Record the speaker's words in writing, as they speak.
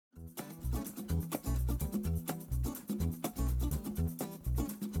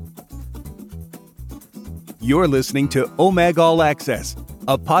You're listening to OMAG All Access,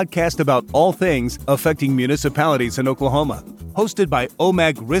 a podcast about all things affecting municipalities in Oklahoma, hosted by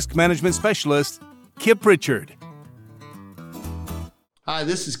OMAG Risk Management Specialist, Kip Pritchard. Hi,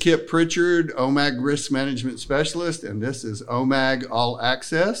 this is Kip Pritchard, OMAG Risk Management Specialist, and this is OMAG All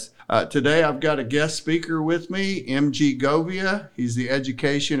Access. Today I've got a guest speaker with me, MG Govia. He's the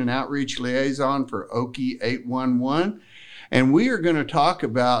Education and Outreach Liaison for OKIE811. And we are going to talk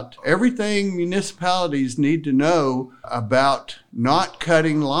about everything municipalities need to know about not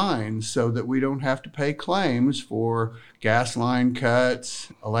cutting lines so that we don't have to pay claims for gas line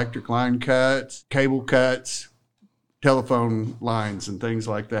cuts, electric line cuts, cable cuts, telephone lines, and things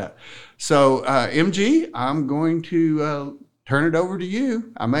like that. So, MG, I'm going to turn it over to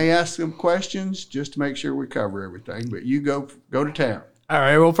you. I may ask some questions just to make sure we cover everything, but you go to town. All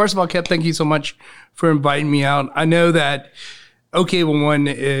right. Well, first of all, Kip, thank you so much for inviting me out. I know that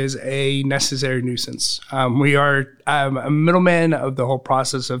OKIE811 is a necessary nuisance. We are a middleman of the whole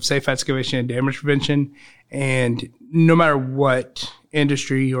process of safe excavation and damage prevention. And no matter what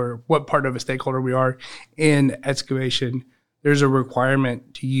industry or what part of a stakeholder we are in excavation, there's a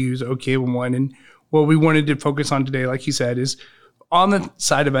requirement to use OKIE811. And what we wanted to focus on today, like you said, is on the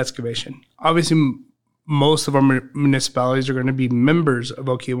side of excavation. Obviously, most of our municipalities are going to be members of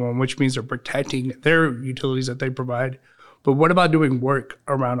OKIE811, which means they're protecting their utilities that they provide. But what about doing work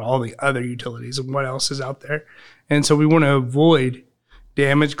around all the other utilities and what else is out there? And so we want to avoid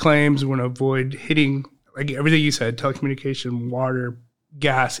damage claims. We want to avoid hitting, like everything you said, telecommunication, water,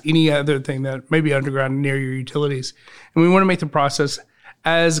 gas, any other thing that may be underground near your utilities. And we want to make the process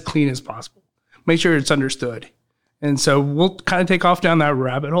as clean as possible. Make sure it's understood. And so we'll kind of take off down that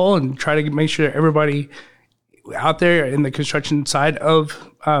rabbit hole and try to make sure everybody out there in the construction side of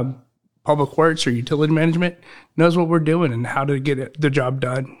public works or utility management knows what we're doing and how to get the job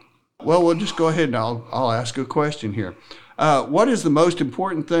done. Well, we'll just go ahead and I'll ask a question here. What is the most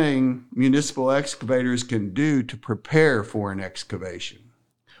important thing municipal excavators can do to prepare for an excavation?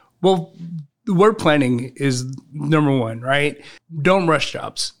 Well, the word planning is number one, right? Don't rush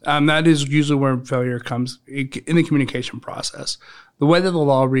jobs. That is usually where failure comes in the communication process. The way that the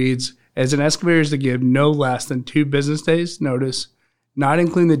law reads as an excavator is to give no less than 2 business days notice, not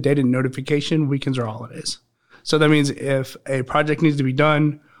including the date of notification, weekends, or holidays. So that means if a project needs to be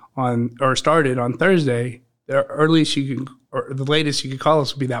done on or started on Thursday, the earliest you can, or the latest you can call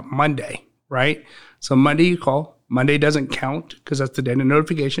us would be that Monday, right? So Monday you call. Monday doesn't count because that's the date of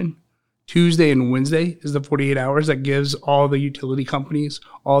notification. Tuesday and Wednesday is the 48 hours that gives all the utility companies,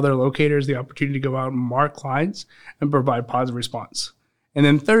 all their locators, the opportunity to go out and mark lines and provide positive response. And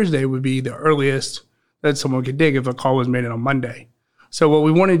then Thursday would be the earliest that someone could dig if a call was made on Monday. So what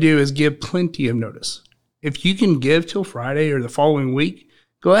we want to do is give plenty of notice. If you can give till Friday or the following week,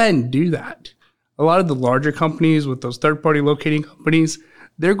 go ahead and do that. A lot of the larger companies with those third-party locating companies,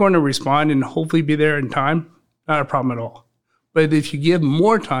 they're going to respond and hopefully be there in time. Not a problem at all. But if you give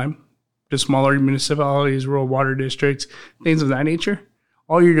more time to smaller municipalities, rural water districts, things of that nature,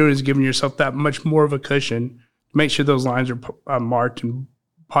 all you're doing is giving yourself that much more of a cushion to make sure those lines are marked and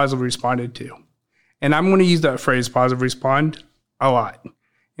positively responded to. And I'm going to use that phrase, positive respond, a lot.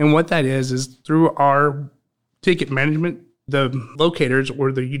 And what that is through our ticket management, the locators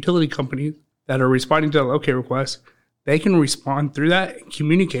or the utility company that are responding to the locate request, they can respond through that and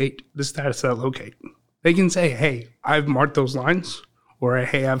communicate the status of that locate. They can say, hey, I've marked those lines, or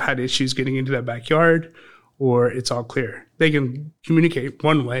hey, I've had issues getting into that backyard, or it's all clear. They can communicate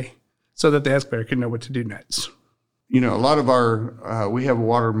one way so that the excavator can know what to do next. You know, a lot of our, we have a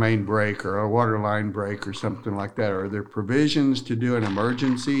water main break or a water line break or something like that. Are there provisions to do an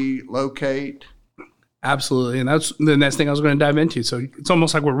emergency locate? Absolutely. And that's the next thing I was going to dive into. So it's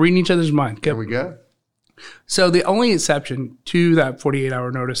almost like we're reading each other's mind. There we go. So the only exception to that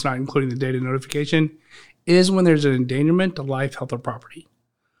 48-hour notice, not including the date of notification, is when there's an endangerment to life, health, or property.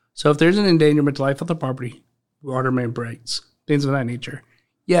 So if there's an endangerment to life, health, or property, water main breaks, things of that nature,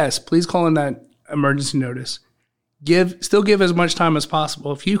 yes, please call in that emergency notice. Still give as much time as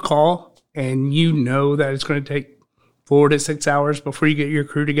possible. If you call and you know that it's going to take 4 to 6 hours before you get your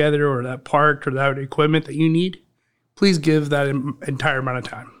crew together or that part or that equipment that you need, please give that entire amount of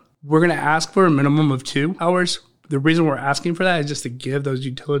time. We're going to ask for a minimum of 2 hours. The reason we're asking for that is just to give those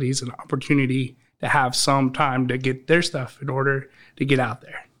utilities an opportunity to have some time to get their stuff in order to get out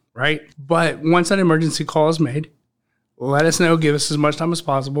there, right? But once that emergency call is made, let us know, give us as much time as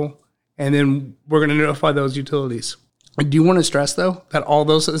possible, and then we're going to notify those utilities. I do want to stress, though, that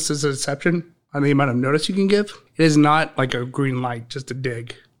although this is an exception on the amount of notice you can give, it is not like a green light just to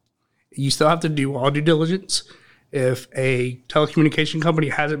dig. You still have to do all due diligence. If a telecommunication company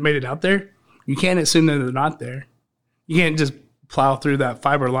hasn't made it out there, You can't assume that they're not there. You can't just plow through that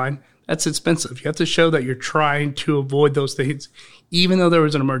fiber line. That's expensive. You have to show that you're trying to avoid those things. Even though there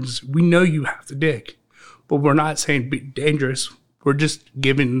was an emergency, we know you have to dig, but we're not saying be dangerous. We're just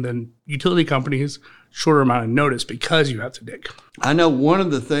giving the utility companies shorter amount of notice because you have to dig. I know one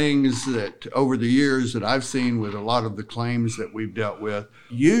of the things that over the years that I've seen with a lot of the claims that we've dealt with,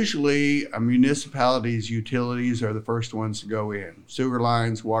 usually a municipality's utilities are the first ones to go in. Sewer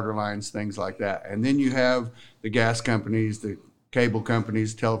lines, water lines, things like that. And then you have the gas companies, the cable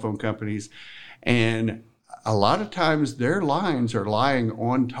companies, telephone companies, and a lot of times their lines are lying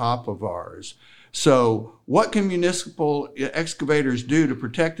on top of ours. So what can municipal excavators do to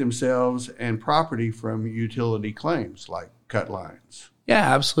protect themselves and property from utility claims like cut lines?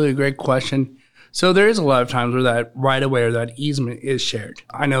 Yeah, absolutely. Great question. So there is a lot of times where that right of way or that easement is shared.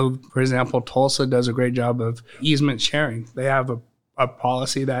 I know, for example, Tulsa does a great job of easement sharing. They have a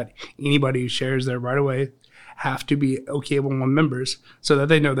policy that anybody who shares their right of way have to be OKIE811 members so that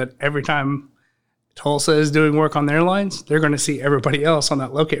they know that every time Tulsa is doing work on their lines, they're going to see everybody else on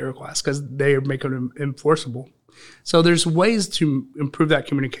that locate request because they are making them enforceable. So there's ways to improve that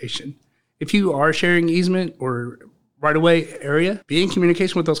communication. If you are sharing easement or right-of-way area, be in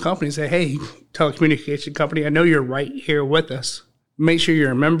communication with those companies. Say, hey, telecommunication company, I know you're right here with us. Make sure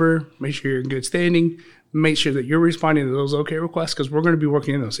you're a member. Make sure you're in good standing. Make sure that you're responding to those locate requests because we're going to be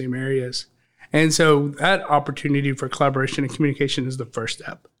working in those same areas. And so that opportunity for collaboration and communication is the first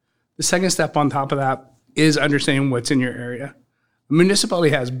step. The second step on top of that is understanding what's in your area. A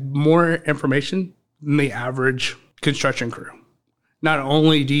municipality has more information than the average construction crew. Not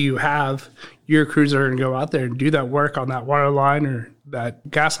only do you have your crews that are going to go out there and do that work on that water line or that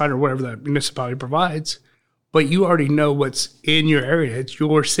gas line or whatever that municipality provides, but you already know what's in your area. It's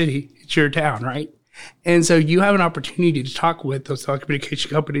your city. It's your town, right? And so you have an opportunity to talk with those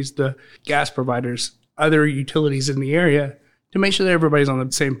telecommunication companies, the gas providers, other utilities in the area to make sure that everybody's on the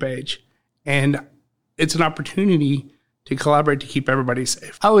same page. And it's an opportunity to collaborate to keep everybody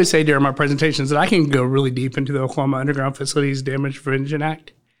safe. I always say during my presentations that I can go really deep into the Oklahoma Underground Facilities Damage Prevention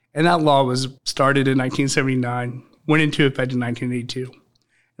Act. And that law was started in 1979, went into effect in 1982.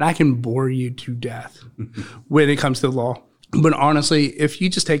 And I can bore you to death when it comes to the law. But honestly, if you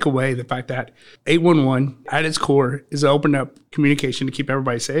just take away the fact that 811 at its core is open up communication to keep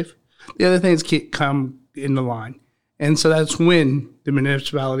everybody safe, the other things come in the line. And so that's when the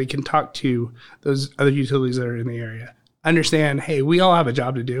municipality can talk to those other utilities that are in the area. Understand, hey, we all have a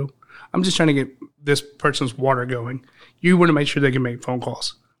job to do. I'm just trying to get this person's water going. You want to make sure they can make phone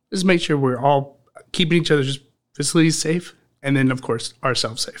calls. Just make sure we're all keeping each other's facilities safe and then, of course,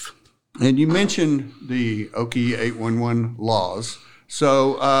 ourselves safe. And you mentioned the OKIE811 laws.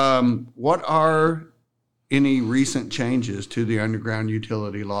 So what are any recent changes to the underground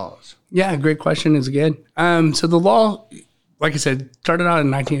utility laws? Yeah, great question is again. So the law, like I said, started out in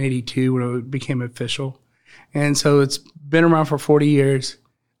 1982 when it became official. And so it's been around for 40 years.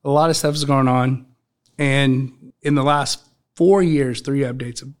 A lot of stuff is going on. And in the last 4 years, 3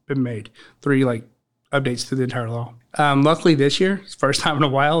 updates have been made. 3 updates to the entire law. Luckily this year, it's the first time in a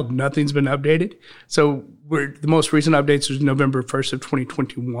while, nothing's been updated. So the most recent updates was November 1st of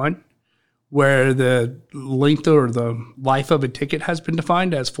 2021, where the length or the life of a ticket has been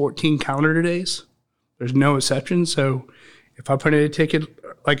defined as 14 calendar days. There's no exception. So if I put in a ticket,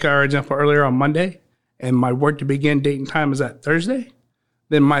 like our example earlier on Monday, and my work to begin date and time is at Thursday,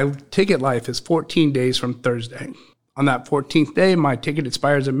 then my ticket life is 14 days from Thursday. On that 14th day, my ticket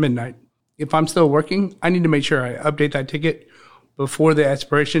expires at midnight. If I'm still working, I need to make sure I update that ticket before the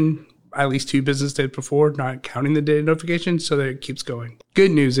expiration, at least 2 business days before, not counting the data notification, so that it keeps going.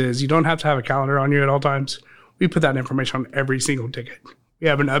 Good news is you don't have to have a calendar on you at all times. We put that information on every single ticket. We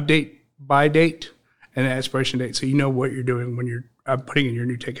have an update by date and an expiration date, so you know what you're doing when you're putting in your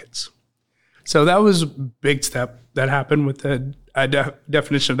new tickets. So that was a big step that happened with the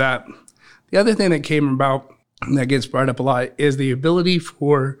definition of that. The other thing that came about that gets brought up a lot is the ability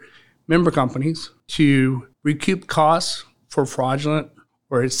for member companies to recoup costs for fraudulent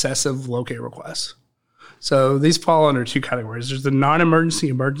or excessive locate requests. So these fall under 2 categories. There's the non-emergency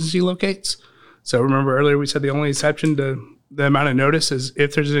emergency locates. So remember earlier we said the only exception to the amount of notice is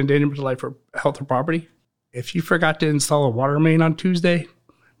if there's an endangerment to life or health or property. If you forgot to install a water main on Tuesday,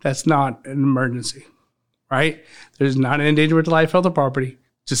 that's not an emergency, right? There's not an endangerment to life, health, or property.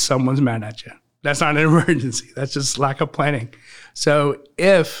 Just someone's mad at you. That's not an emergency. That's just lack of planning. So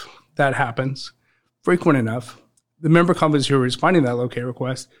if that happens frequent enough, the member companies who are responding to that locate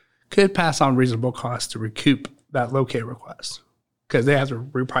request could pass on reasonable costs to recoup that locate request because they have to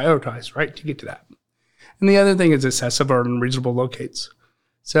reprioritize, right, to get to that. And the other thing is excessive or unreasonable locates.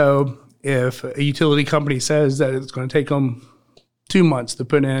 So if a utility company says that it's going to take them 2 months to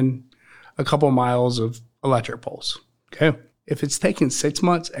put in a couple miles of electric poles, okay? If it's taking 6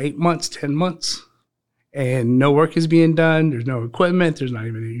 months, 8 months, 10 months, and no work is being done, there's no equipment, there's not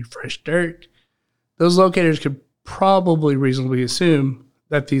even any fresh dirt, those locators could probably reasonably assume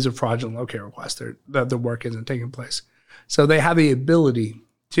that these are fraudulent locate requests, that the work isn't taking place. So they have the ability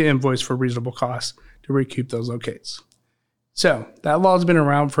to invoice for reasonable costs to recoup those locates. So that law has been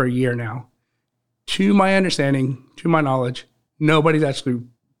around for a year now. To my understanding, to my knowledge, nobody's actually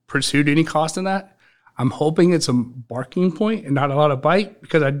pursued any cost in that. I'm hoping it's a barking point and not a lot of bite,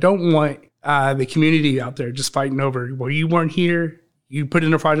 because I don't want the community out there just fighting over, well, you weren't here, you put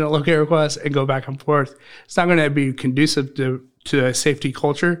in a fraudulent locate request and go back and forth. It's not going to be conducive to a safety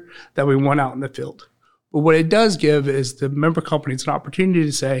culture that we want out in the field. But what it does give is the member companies an opportunity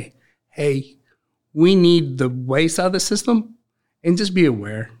to say, hey, we need the waste out of the system, and just be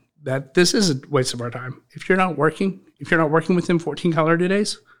aware that this is a waste of our time. If you're not working within 14 calendar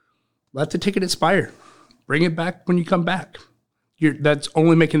days, let the ticket expire. Bring it back when you come back. That's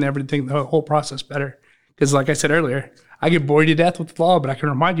only making the whole process better. Because like I said earlier, I get bored to death with the law, but I can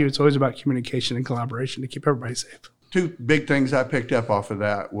remind you it's always about communication and collaboration to keep everybody safe. Two big things I picked up off of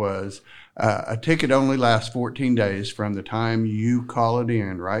that was a ticket only lasts 14 days from the time you call it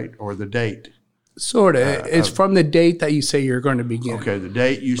in, right? Or the date. Sort of. It's from the date that you say you're going to begin. Okay, the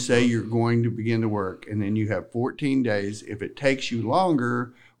date you say you're going to begin the work. And then you have 14 days. If it takes you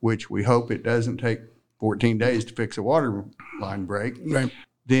longer, which we hope it doesn't take 14 days to fix a water line break, right,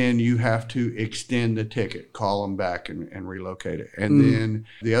 then you have to extend the ticket, call them back and relocate it. And then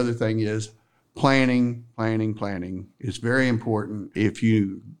the other thing is planning is very important. If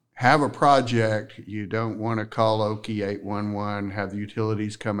you have a project, you don't want to call OKIE811, have the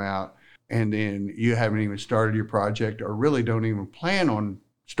utilities come out, and then you haven't even started your project or really don't even plan on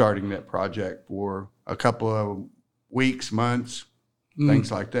starting that project for a couple of weeks, months,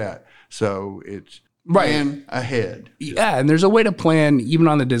 things like that. So it's plan ahead. Yeah, and there's a way to plan even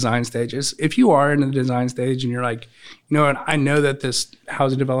on the design stages. If you are in the design stage and you're like, you know what, I know that this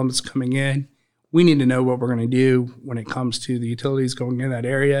housing development is coming in, we need to know what we're going to do when it comes to the utilities going in that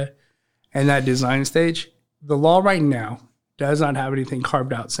area and that design stage. The law right now does not have anything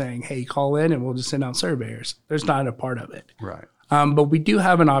carved out saying, hey, call in and we'll just send out surveyors. There's not a part of it. Right. But we do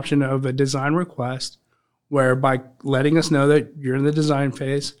have an option of a design request where by letting us know that you're in the design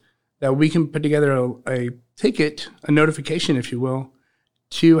phase, that we can put together a ticket, a notification, if you will,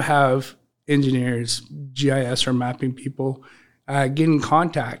 to have engineers, GIS or mapping people get in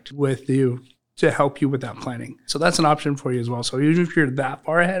contact with you to help you with that planning. So that's an option for you as well. So even if you're that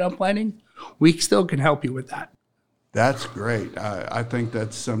far ahead on planning, we still can help you with that. That's great. I think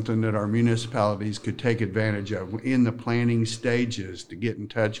that's something that our municipalities could take advantage of in the planning stages, to get in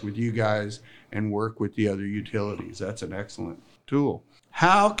touch with you guys and work with the other utilities. That's an excellent tool.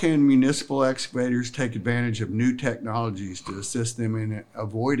 How can municipal excavators take advantage of new technologies to assist them in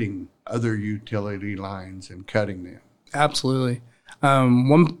avoiding other utility lines and cutting them? Absolutely.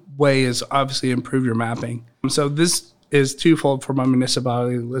 One way is obviously improve your mapping. So this is twofold for my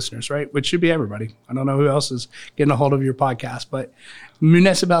municipality listeners, right? Which should be everybody. I don't know who else is getting a hold of your podcast, but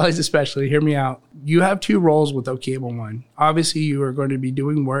municipalities especially, hear me out. You have two roles with OKIE811. Obviously, you are going to be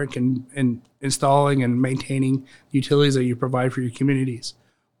doing work and installing and maintaining utilities that you provide for your communities.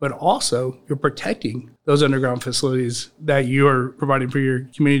 But also, you're protecting those underground facilities that you're providing for your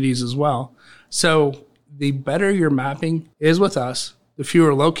communities as well. So the better your mapping is with us, the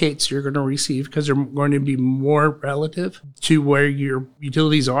fewer locates you're going to receive, because they're going to be more relative to where your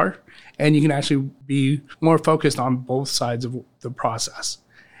utilities are, and you can actually be more focused on both sides of the process.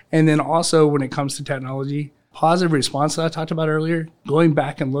 And then also when it comes to technology, positive response that I talked about earlier, going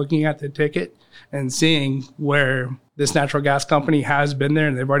back and looking at the ticket and seeing where this natural gas company has been there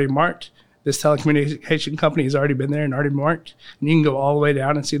and they've already marked, this telecommunication company has already been there and already marked, and you can go all the way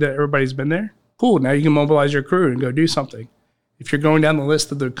down and see that everybody's been there. Cool, now you can mobilize your crew and go do something. If you're going down the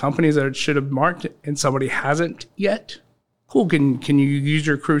list of the companies that should have marked and somebody hasn't yet, cool. Can you use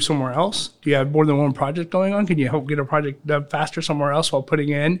your crew somewhere else? Do you have more than one project going on? Can you help get a project done faster somewhere else while putting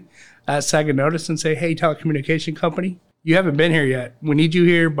in that second notice and say, hey, telecommunication company, you haven't been here yet. We need you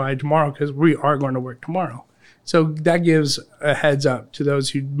here by tomorrow because we are going to work tomorrow. So that gives a heads up to those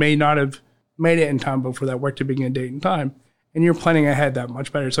who may not have made it in time before that work to begin date and time. And you're planning ahead that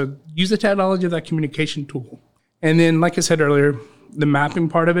much better. So use the technology of that communication tool. And then, like I said earlier, the mapping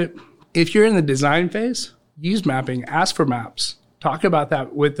part of it, if you're in the design phase, use mapping, ask for maps, talk about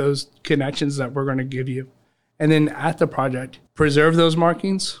that with those connections that we're going to give you. And then at the project, preserve those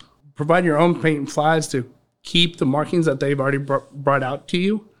markings, provide your own paint and flags to keep the markings that they've already brought out to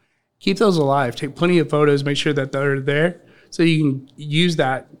you, keep those alive. Take plenty of photos, make sure that they're there, so you can use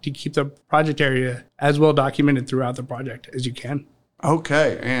that to keep the project area as well documented throughout the project as you can.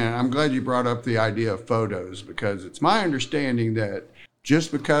 Okay, and I'm glad you brought up the idea of photos, because it's my understanding that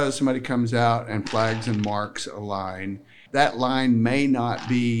just because somebody comes out and flags and marks a line, that line may not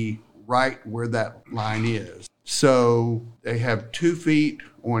be right where that line is. So they have 2 feet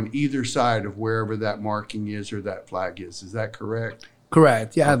on either side of wherever that marking is or that flag is. Is that correct?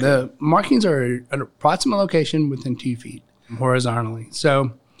 Correct. Yeah, Okay. The markings are at an approximate location within 2 feet horizontally.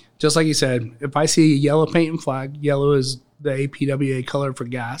 So just like you said, if I see a yellow paint and flag, yellow is the APWA color for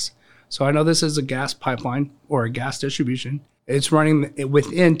gas. So I know this is a gas pipeline or a gas distribution. It's running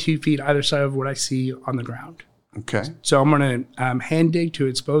within 2 feet either side of what I see on the ground. Okay. So I'm going to hand dig to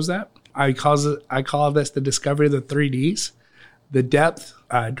expose that. I call this the discovery of the 3Ds, the depth,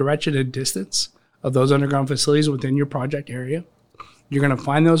 direction, and distance of those underground facilities within your project area. You're going to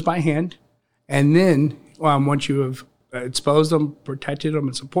find those by hand. And then once you have exposed them, protected them,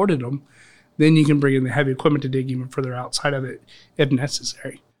 and supported them, then you can bring in the heavy equipment to dig even further outside of it if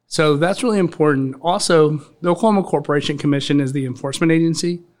necessary. So that's really important. Also, the Oklahoma Corporation Commission is the enforcement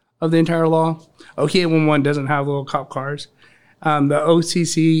agency of the entire law. OKIE811 doesn't have little cop cars. The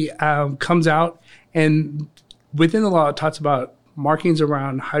OCC comes out, and within the law, it talks about markings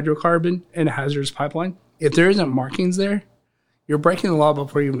around hydrocarbon and hazardous pipeline. If there isn't markings there, you're breaking the law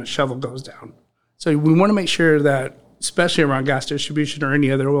before even a shovel goes down. So we want to make sure that, especially around gas distribution or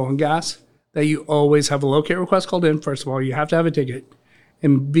any other oil and gas, that you always have a locate request called in. First of all, you have to have a ticket,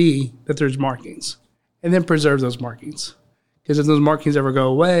 and B, that there's markings, and then preserve those markings. Because if those markings ever go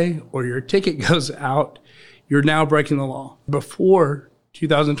away or your ticket goes out, you're now breaking the law. Before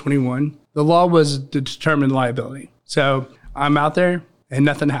 2021, the law was to determine liability. So I'm out there and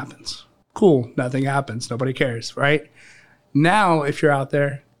nothing happens. Cool, nothing happens. Nobody cares, right? Now, if you're out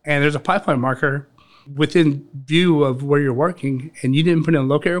there and there's a pipeline marker within view of where you're working and you didn't put in a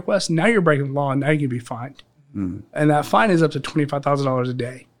locate request, now you're breaking the law and now you can be fined. And that fine is up to $25,000 a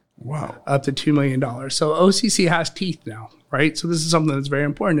day. Wow. Up to $2 million. So OCC has teeth now, right? So this is something that's very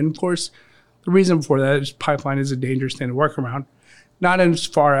important. And of course, the reason for that is pipeline is a dangerous thing to work around. Not as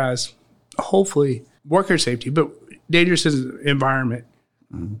far as, hopefully, worker safety, but dangerous as an environment,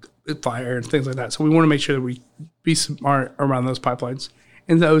 fire and things like that. So we want to make sure that we be smart around those pipelines.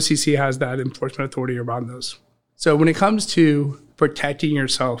 And the OCC has that enforcement authority around those. So when it comes to protecting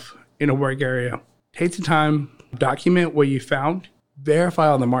yourself in a work area, take the time, document what you found, verify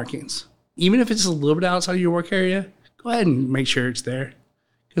all the markings. Even if it's a little bit outside of your work area, go ahead and make sure it's there.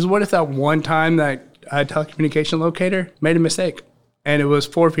 Because what if that one time that telecommunication locator made a mistake and it was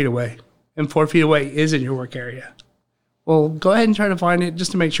 4 feet away, and 4 feet away is in your work area? Well, go ahead and try to find it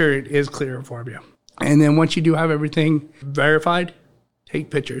just to make sure it is clear for you. And then once you do have everything verified, take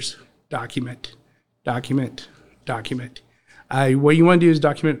pictures, document. What you want to do is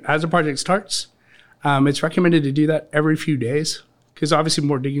document as the project starts. It's recommended to do that every few days because obviously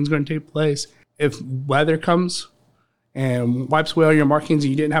more digging is going to take place. If weather comes and wipes away all your markings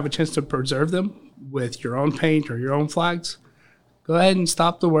and you didn't have a chance to preserve them with your own paint or your own flags, go ahead and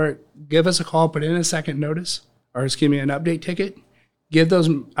stop the work. Give us a call, put in a second notice, or just give me an update ticket. Give those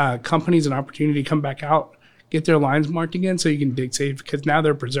companies an opportunity to come back out, get their lines marked again so you can dig safe because now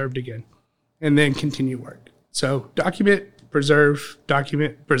they're preserved again, and then continue work. So document, preserve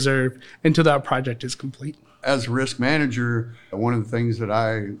until that project is complete. As a risk manager, one of the things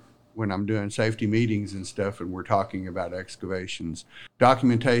that when I'm doing safety meetings and stuff and we're talking about excavations,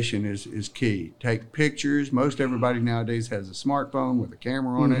 documentation is key. Take pictures. Most everybody nowadays has a smartphone with a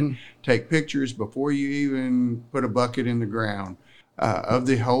camera on it. Take pictures before you even put a bucket in the ground of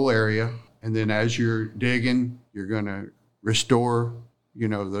the whole area. And then as you're digging, you're going to restore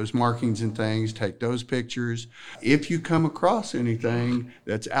those markings and things, take those pictures. If you come across anything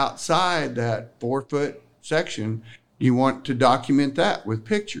that's outside that 4-foot section, you want to document that with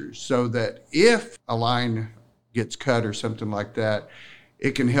pictures so that if a line gets cut or something like that,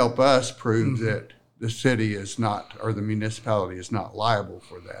 it can help us prove that the city is not, or the municipality is not liable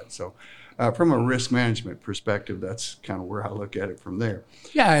for that. So from a risk management perspective, that's kind of where I look at it from there.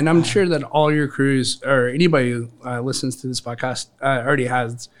 Yeah, and I'm sure that all your crews or anybody who listens to this podcast already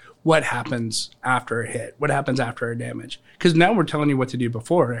has what happens after a hit, what happens after a damage. Because now we're telling you what to do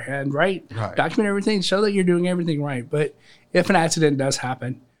beforehand, right? Document everything, show that you're doing everything right. But if an accident does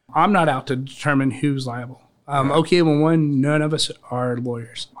happen, I'm not out to determine who's liable. OKIE811, none of us are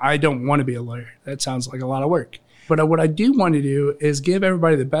lawyers. I don't want to be a lawyer. That sounds like a lot of work. But what I do want to do is give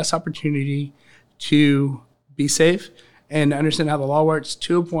everybody the best opportunity to be safe and understand how the law works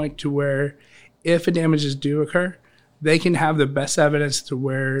to a point to where if a damages do occur, they can have the best evidence to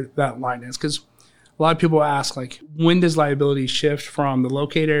where that line is. Because a lot of people ask, like, when does liability shift from the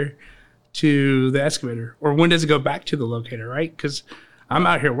locator to the excavator? Or when does it go back to the locator, right? Because I'm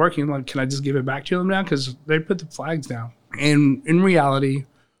out here working, like, can I just give it back to them now? Because they put the flags down. And in reality,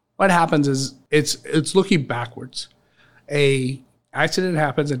 what happens is it's looking backwards. A accident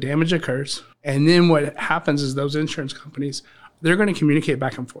happens, a damage occurs, and then what happens is those insurance companies, they're going to communicate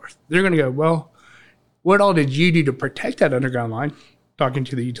back and forth. They're going to go, well, what all did you do to protect that underground line? Talking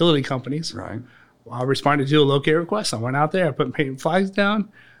to the utility companies. Right. Well, I responded to a locate request. I went out there, I put paint flags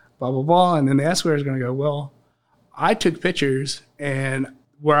down, blah, blah, blah. And then the excavator is going to go, well, I took pictures and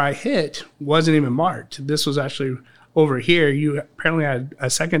where I hit wasn't even marked. This was actually over here. You apparently had a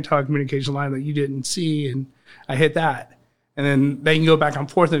second telecommunication line that you didn't see, and I hit that. And then they can go back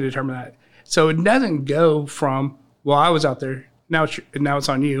and forth and determine that. So it doesn't go from, well, I was out there, now it's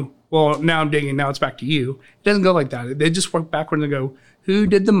on you. Well, now I'm digging, now it's back to you. It doesn't go like that. They just work backwards and go, who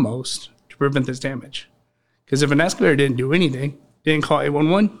did the most to prevent this damage? Because if an excavator didn't do anything, didn't call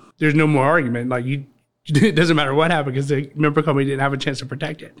 811, there's no more argument. Like, it doesn't matter what happened because the member company didn't have a chance to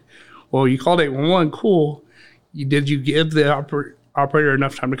protect it. Well, you called 811, cool. Did you give the operator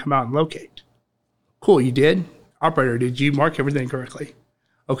enough time to come out and locate? Cool, you did. Operator, did you mark everything correctly?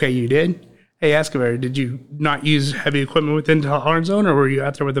 Okay, you did. Hey, excavator, did you not use heavy equipment within the tolerance zone, or were you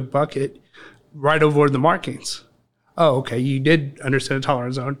out there with a bucket right over the markings? Oh, okay, you did understand the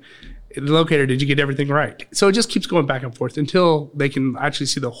tolerance zone. The locator, did you get everything right? So it just keeps going back and forth until they can actually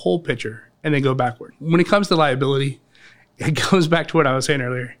see the whole picture and then go backward. When it comes to liability, it goes back to what I was saying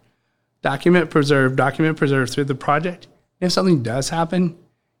earlier. Document preserved through the project. If something does happen,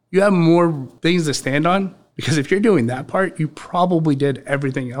 you have more things to stand on, because if you're doing that part, you probably did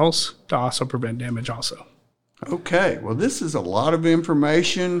everything else to also prevent damage also. Okay, well, this is a lot of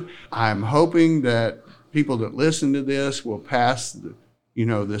information. I'm hoping that people that listen to this will pass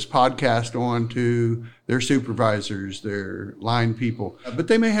this podcast on to their supervisors, their line people, but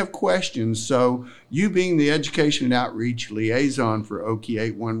they may have questions. So you being the education and outreach liaison for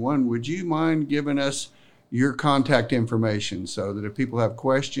OKIE811, would you mind giving us your contact information so that if people have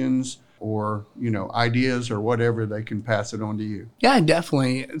questions or, ideas or whatever, they can pass it on to you? Yeah,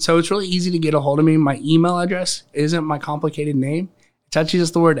 definitely. So it's really easy to get a hold of me. My email address isn't my complicated name. It's actually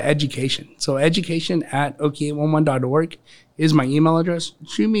just the word education. So education@OKIE811.org is my email address.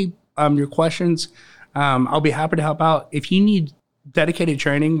 Shoot me your questions. I'll be happy to help out. If you need dedicated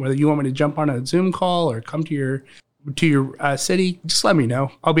training, whether you want me to jump on a Zoom call or come to your city, just let me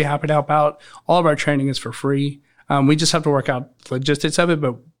know. I'll be happy to help out. All of our training is for free. We just have to work out the logistics of it,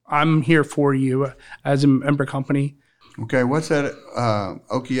 but I'm here for you as a member company. Okay, what's that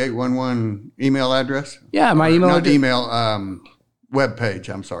OKIE811 email address? Yeah, my email address. Not email, web page,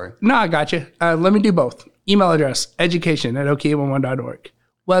 I'm sorry. No, I got you. Let me do both. Email address, education@OKIE811.org.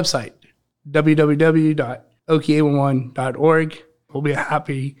 Website, www.OKIE811.org. We'll be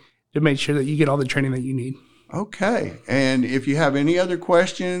happy to make sure that you get all the training that you need. Okay. And if you have any other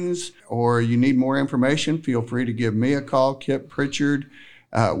questions or you need more information, feel free to give me a call, Kip Pritchard,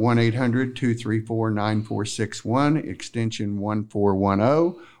 1-800-234-9461, extension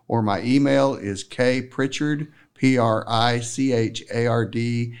 1410, or my email is kpritchard,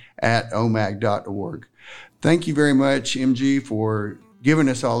 PRICHARD, @omag.org. Thank you very much, MG, for giving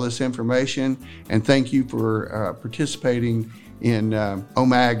us all this information, and thank you for participating in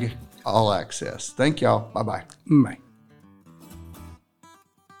OMAG All Access. Thank y'all. Bye-bye. Bye.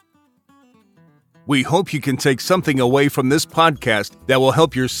 We hope you can take something away from this podcast that will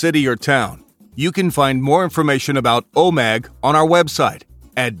help your city or town. You can find more information about OMAG on our website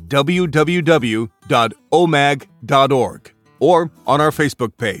at www.omag.org or on our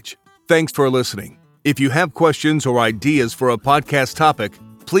Facebook page. Thanks for listening. If you have questions or ideas for a podcast topic,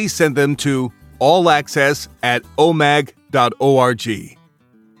 please send them to allaccess@omag.org.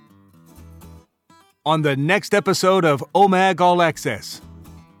 On the next episode of OMAG All Access.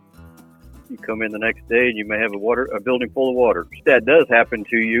 You come in the next day and you may have a building full of water. If that does happen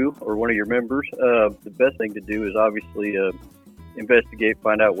to you or one of your members, the best thing to do is obviously investigate,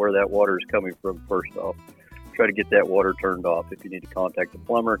 find out where that water is coming from first off. Try to get that water turned off. If you need to contact the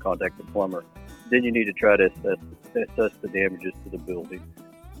plumber, contact the plumber. Then you need to try to assess the damages to the building.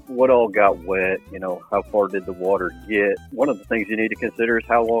 What all got wet? How far did the water get? One of the things you need to consider is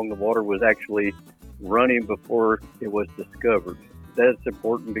how long the water was actually running before it was discovered. That's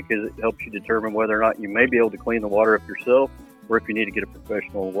important because it helps you determine whether or not you may be able to clean the water up yourself or if you need to get a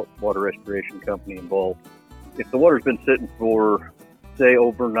professional water restoration company involved. If the water's been sitting for, say,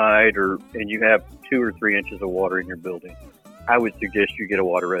 overnight and you have 2 or 3 inches of water in your building, I would suggest you get a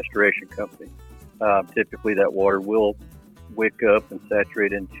water restoration company. typically that water will wick up and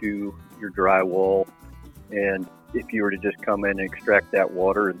saturate into your drywall. And if you were to just come in and extract that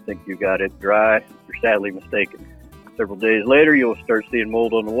water and think you got it dry, you're sadly mistaken. Several days later, you'll start seeing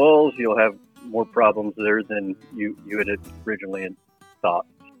mold on the walls. You'll have more problems there than you had originally thought.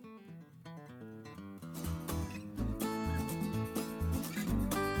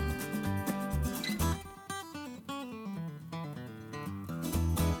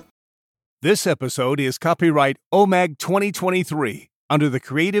 This episode is copyright OMAG 2023 under the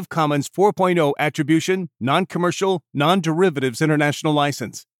Creative Commons 4.0 Attribution, Non-Commercial, Non-Derivatives International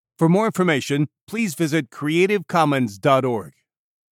License. For more information, please visit creativecommons.org.